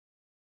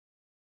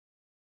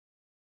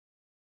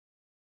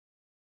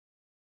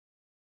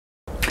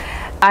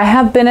I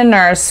have been a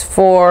nurse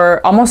for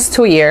almost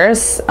 2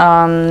 years,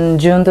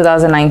 June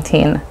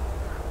 2019.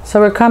 So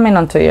we're coming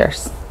on 2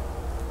 years.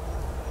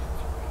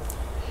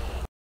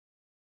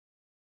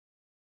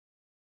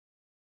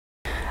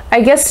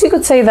 I guess you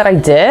could say that I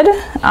did.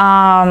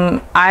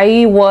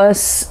 I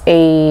was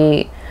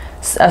a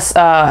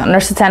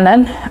nurse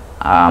attendant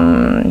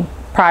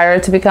prior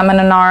to becoming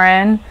an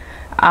RN.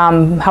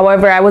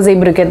 However, I was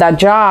able to get that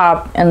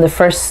job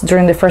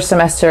during the first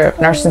semester of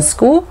nursing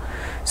school.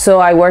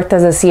 So I worked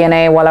as a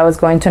CNA while I was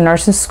going to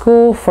nursing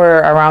school for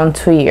around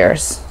 2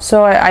 years.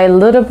 So I a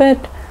little bit.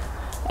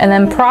 And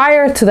then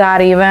prior to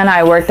that, even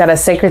I worked as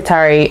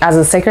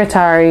a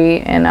secretary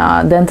in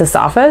a dentist's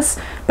office,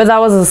 but that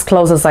was as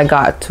close as I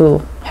got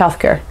to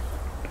healthcare.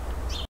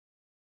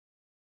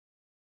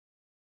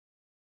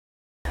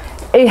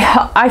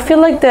 I feel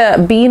like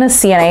being a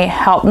CNA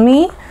helped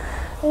me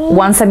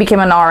once I became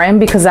an RN,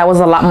 because I was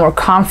a lot more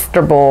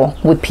comfortable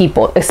with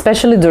people,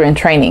 especially during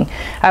training.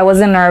 I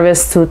wasn't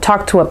nervous to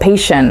talk to a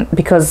patient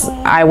because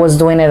I was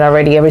doing it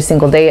already every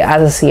single day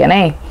as a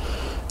CNA.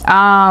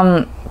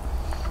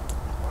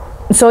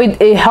 So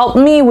it helped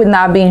me with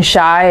not being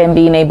shy and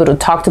being able to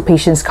talk to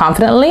patients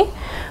confidently,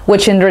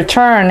 which in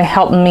return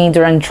helped me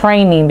during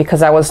training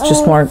because I was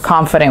just more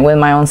confident with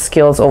my own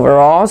skills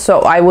overall.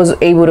 So I was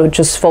able to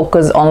just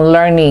focus on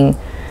learning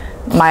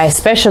my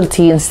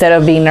specialty instead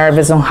of being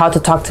nervous on how to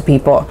talk to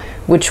people,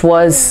 which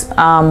was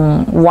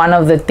one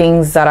of the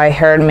things that I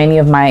heard many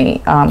of my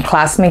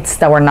classmates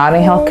that were not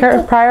in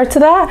healthcare prior to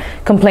that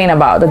complain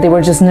about, that they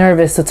were just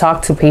nervous to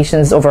talk to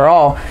patients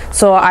overall.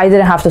 So I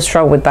didn't have to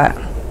struggle with that.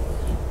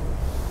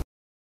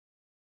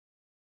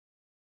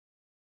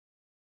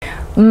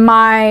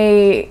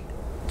 My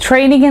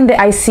training in the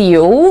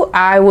ICU,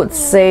 I would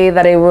say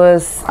that it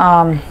was,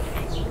 I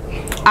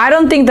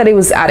don't think that it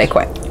was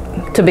adequate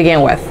to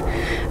begin with.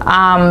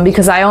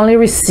 Because I only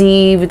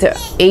received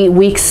 8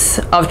 weeks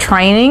of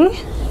training,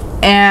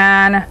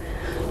 and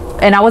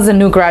I was a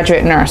new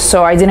graduate nurse,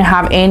 so I didn't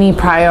have any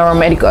prior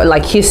medical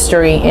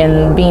history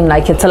in being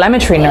like a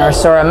telemetry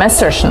nurse or a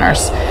med-surg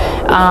nurse.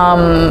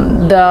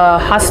 The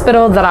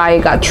hospital that I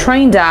got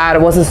trained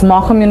at was a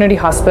small community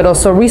hospital,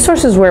 so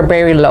resources were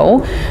very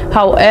low.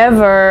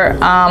 However,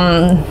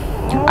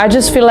 I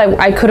just feel like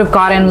I could have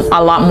gotten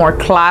a lot more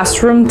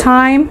classroom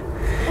time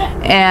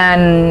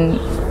and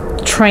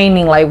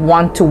training like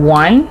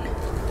one-to-one,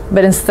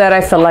 but instead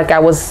I felt like I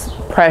was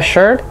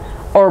pressured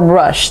or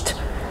rushed,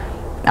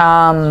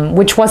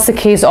 which was the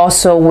case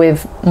also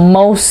with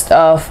most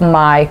of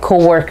my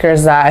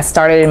co-workers that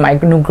started in my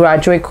new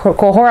graduate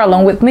cohort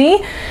along with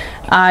me.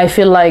 I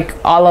feel like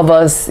all of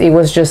us, it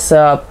was just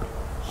a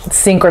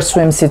sink or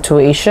swim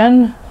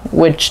situation,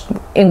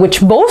 in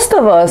which most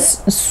of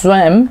us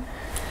swim.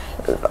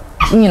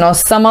 You know,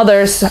 some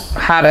others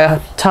had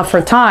a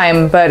tougher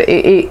time, but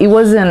it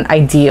wasn't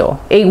ideal.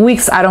 8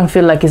 weeks, I don't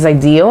feel like is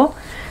ideal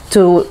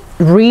to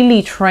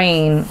really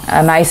train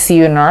an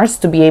ICU nurse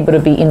to be able to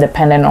be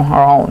independent on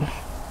her own.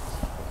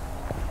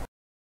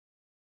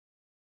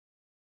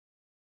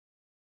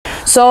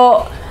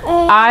 So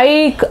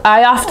I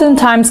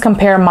oftentimes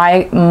compare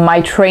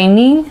my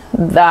training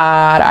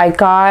that I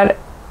got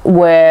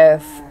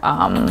with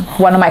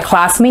one of my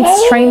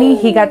classmates' training.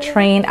 He got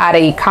trained at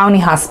a county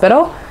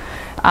hospital.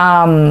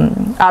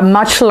 A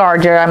much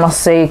larger, I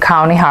must say,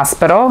 county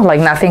hospital, like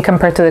nothing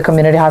compared to the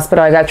community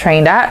hospital I got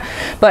trained at,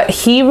 but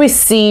he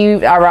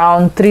received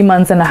around 3.5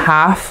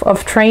 months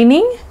of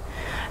training,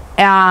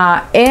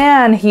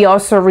 and he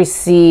also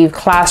received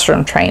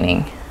classroom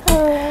training.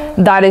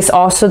 That is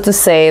also to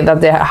say that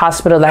the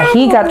hospital that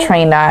he got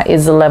trained at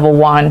is a level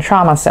 1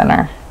 trauma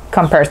center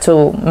compared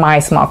to my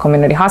small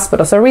community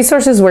hospital. So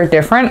resources were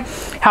different.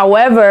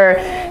 However,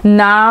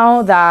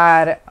 now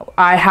that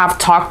I have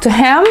talked to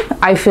him,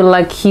 I feel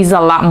like he's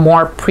a lot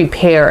more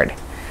prepared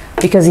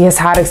because he has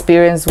had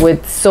experience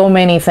with so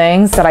many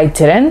things that I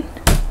didn't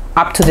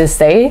up to this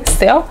day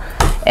still.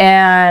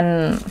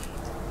 And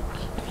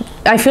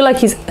I feel like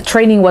his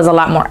training was a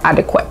lot more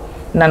adequate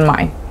than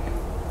mine.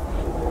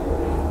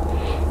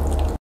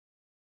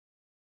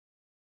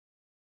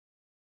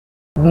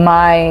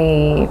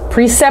 My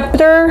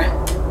preceptor,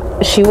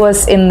 she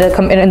was in the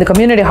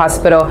community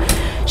hospital.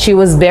 She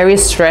was very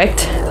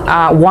strict,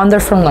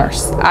 wonderful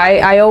nurse.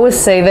 I always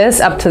say this,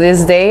 up to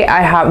this day,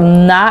 I have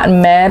not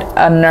met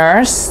a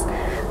nurse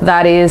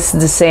that is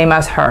the same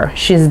as her.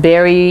 She's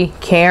very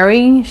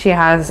caring. She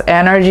has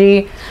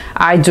energy.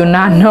 I do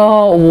not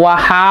know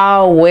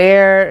how,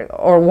 where,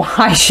 or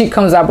why she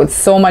comes up with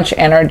so much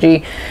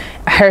energy.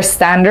 Her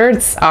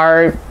standards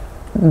are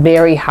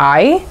very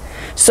high.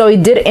 So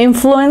it did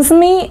influence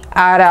me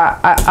at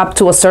up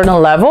to a certain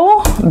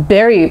level,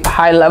 very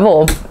high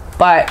level,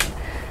 but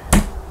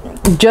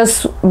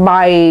just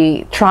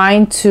by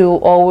trying to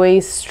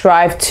always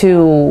strive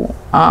to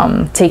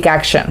take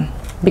action.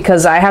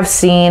 Because I have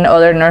seen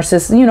other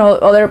nurses, you know,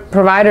 other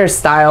providers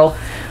style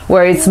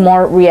where it's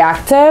more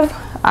reactive,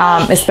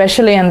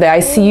 especially in the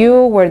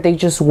ICU where they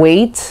just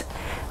wait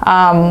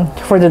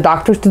for the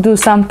doctor to do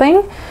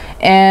something.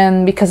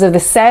 And because of the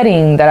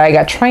setting that I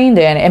got trained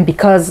in, and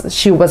because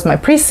she was my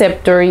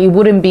preceptor, it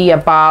wouldn't be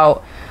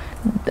about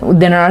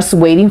the nurse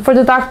waiting for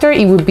the doctor.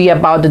 It would be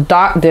about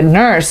the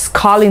nurse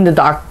calling the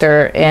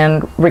doctor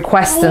and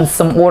requesting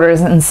some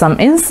orders in some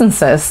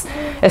instances,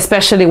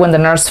 especially when the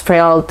nurse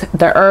felt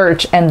the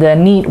urge and the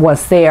need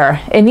was there.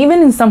 And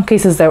even in some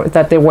cases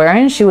that they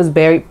weren't, she was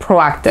very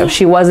proactive.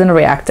 She wasn't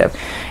reactive.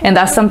 And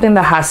that's something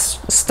that has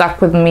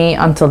stuck with me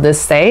until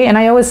this day. And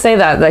I always say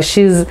that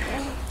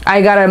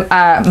I got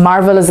a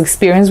marvelous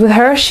experience with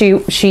her.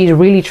 She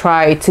really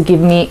tried to give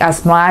me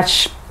as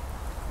much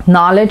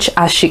knowledge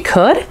as she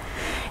could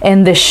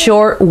in the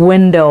short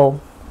window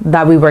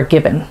that we were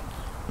given.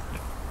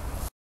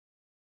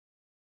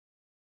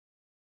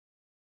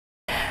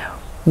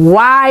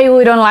 Why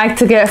we don't like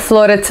to get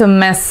floated to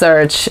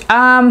med-surg?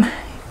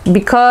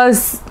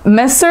 Because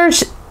med-surg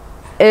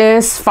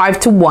is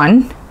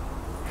 5-to-1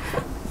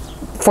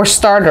 for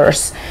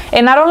starters.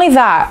 And not only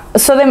that,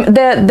 so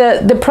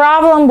the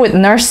problem with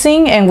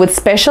nursing and with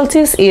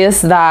specialties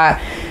is that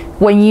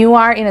when you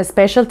are in a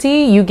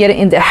specialty, you get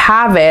in the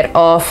habit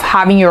of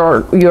having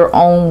your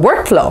own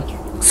workflow.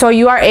 So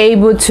you are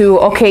able to,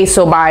 okay,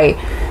 so by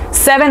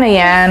 7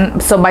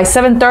 a.m., so by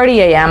 7:30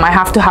 a.m., I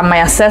have to have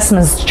my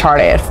assessments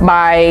charted.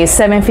 By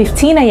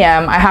 7:15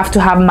 a.m., I have to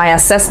have my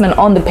assessment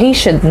on the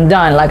patient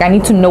done. Like, I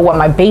need to know what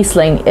my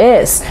baseline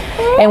is.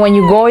 And when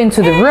you go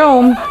into the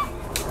room,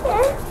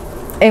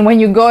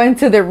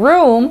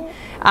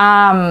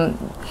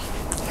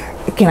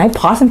 can I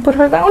pause and put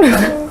her down?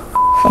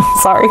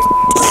 Sorry.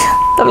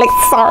 I'm like,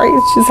 sorry,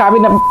 she's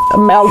having a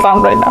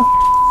meltdown right now.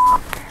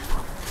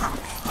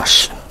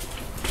 Gosh.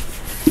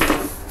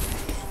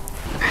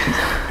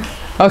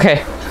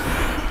 Okay.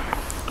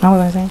 What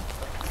was I saying?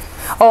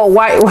 Oh,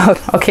 why? Well,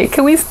 okay,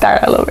 can we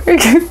start all over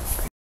again?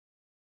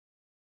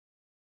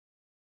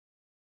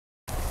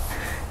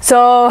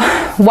 So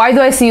why do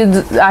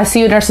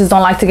ICU nurses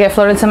don't like to get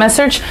floated to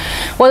med-surg?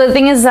 Well, the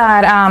thing is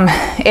that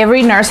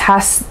every nurse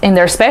has in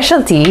their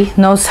specialty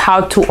knows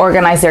how to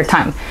organize their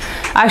time.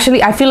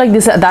 Actually, I feel like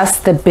that's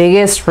the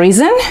biggest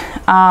reason.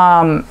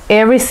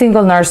 Every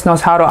single nurse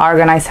knows how to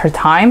organize her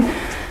time.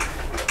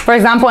 For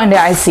example, in the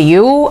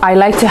ICU, I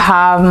like to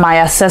have my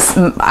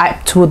assessment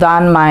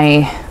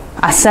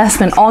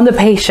on the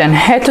patient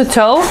head to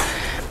toe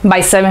by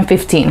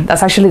 7:15.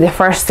 That's actually the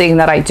first thing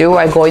that I do.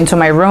 I go into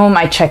my room,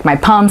 I check my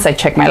pumps, I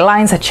check my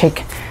lines, I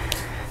check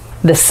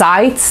the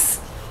sites,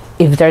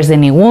 if there's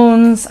any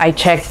wounds, I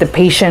check the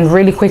patient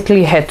really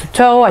quickly head to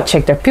toe, I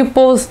check their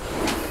pupils.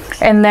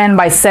 And then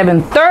by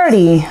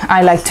 7:30,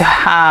 I like to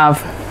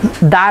have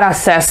that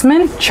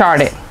assessment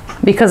charted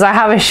because I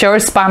have a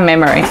short span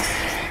memory.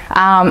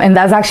 And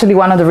that's actually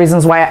one of the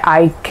reasons why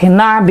I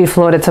cannot be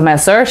floated to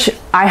med-surg.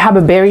 I have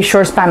a very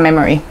short span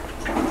memory.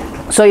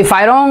 So if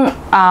I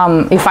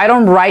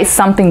don't write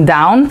something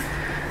down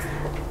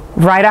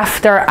right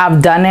after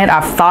I've done it,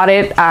 I've thought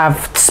it,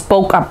 I've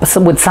spoke up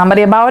with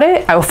somebody about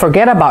it, I will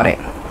forget about it.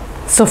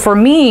 So for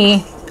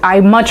me,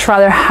 I much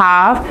rather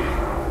have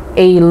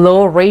a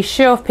low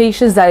ratio of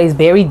patients that is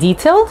very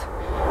detailed,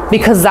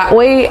 because that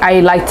way I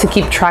like to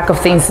keep track of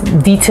things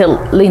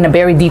in a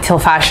very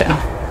detailed fashion.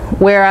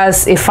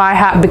 Whereas if I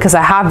have, because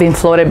I have been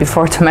floated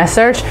before to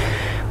med-surg,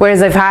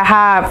 whereas if I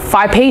have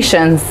 5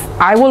 patients,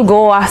 I will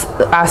go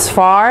as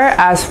far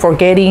as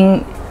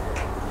forgetting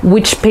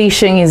which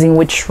patient is in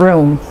which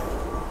room.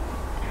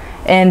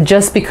 And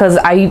just because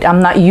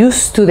I'm not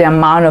used to the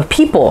amount of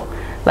people,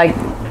 like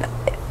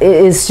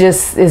it's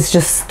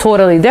just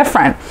totally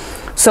different.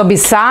 So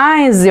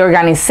besides the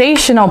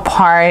organizational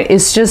part,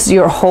 it's just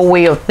your whole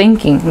way of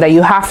thinking that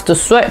you have to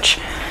switch.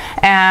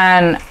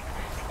 And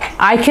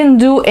I can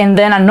do, and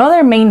then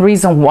another main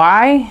reason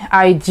why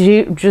I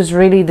just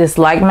really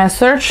dislike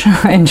med-surg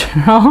in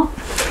general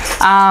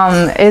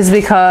is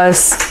because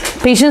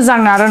patients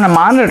are not on a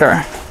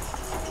monitor.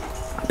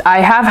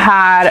 I have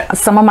had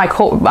some of my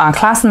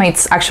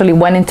classmates actually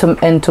went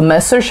into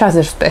med-surg as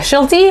their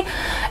specialty,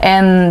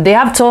 and they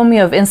have told me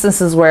of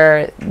instances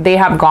where they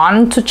have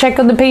gone to check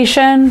on the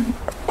patient,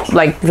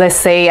 like let's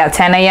say at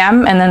 10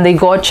 a.m. and then they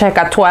go check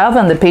at 12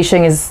 and the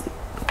patient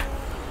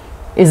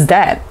is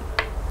dead.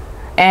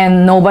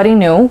 And nobody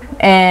knew.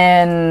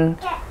 And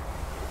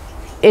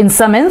in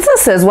some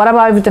instances, what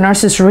about if the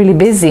nurse is really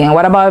busy? And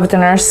what about if the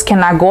nurse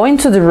cannot go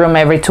into the room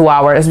every 2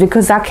 hours?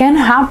 Because that can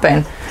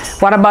happen.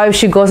 What about if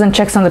she goes and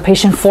checks on the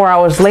patient 4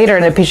 hours later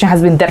and the patient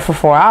has been dead for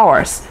 4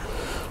 hours?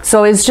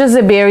 So it's just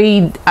a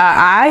very,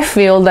 I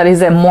feel that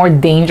is a more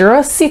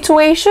dangerous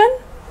situation,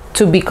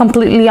 to be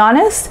completely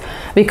honest,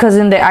 because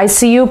in the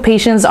ICU,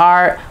 patients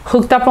are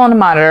hooked up on the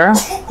monitor.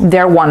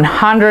 They're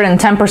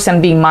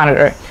 110% being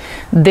monitored.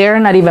 They're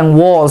not even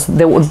walls.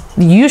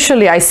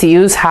 Usually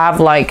ICUs have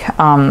like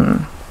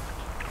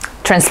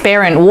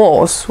transparent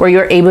walls where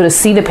you're able to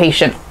see the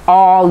patient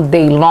all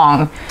day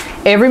long.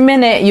 Every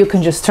minute you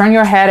can just turn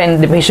your head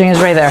and the patient is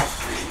right there.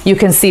 You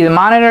can see the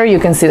monitor, you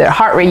can see their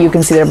heart rate, you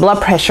can see their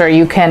blood pressure,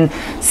 you can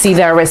see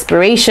their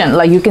respiration,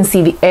 like you can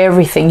see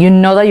everything. You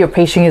know that your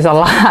patient is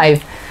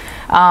alive,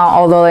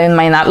 although it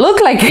might not look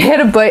like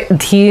it,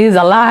 but he is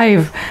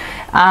alive.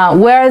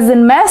 Whereas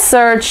in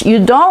med-surg,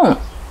 you don't.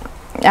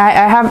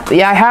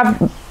 I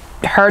have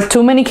heard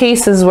too many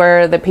cases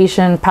where the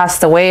patient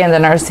passed away and the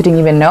nurse didn't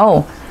even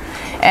know.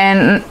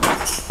 And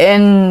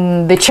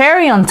the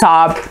cherry on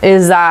top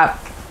is that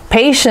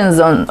patients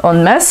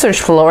on med-surg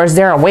floors,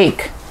 they're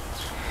awake.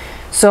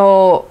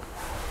 So,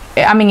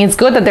 I mean, it's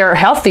good that they're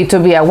healthy to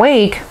be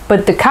awake,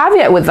 but the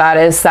caveat with that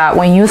is that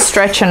when you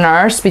stretch a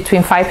nurse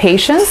between 5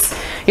 patients,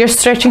 you're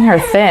stretching her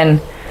thin.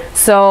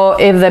 So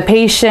if the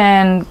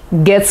patient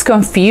gets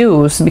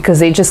confused because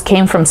they just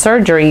came from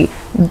surgery,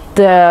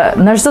 the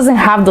nurse doesn't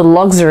have the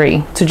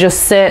luxury to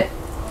just sit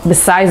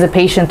beside the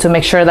patient to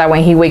make sure that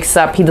when he wakes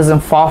up, he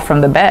doesn't fall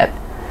from the bed.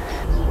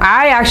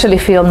 I actually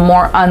feel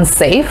more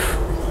unsafe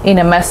in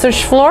a med-surg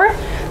floor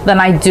than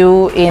I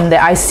do in the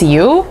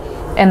ICU.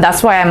 And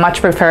that's why I much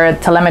prefer a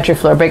telemetry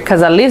floor,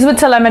 because at least with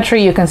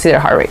telemetry, you can see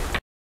their heart rate.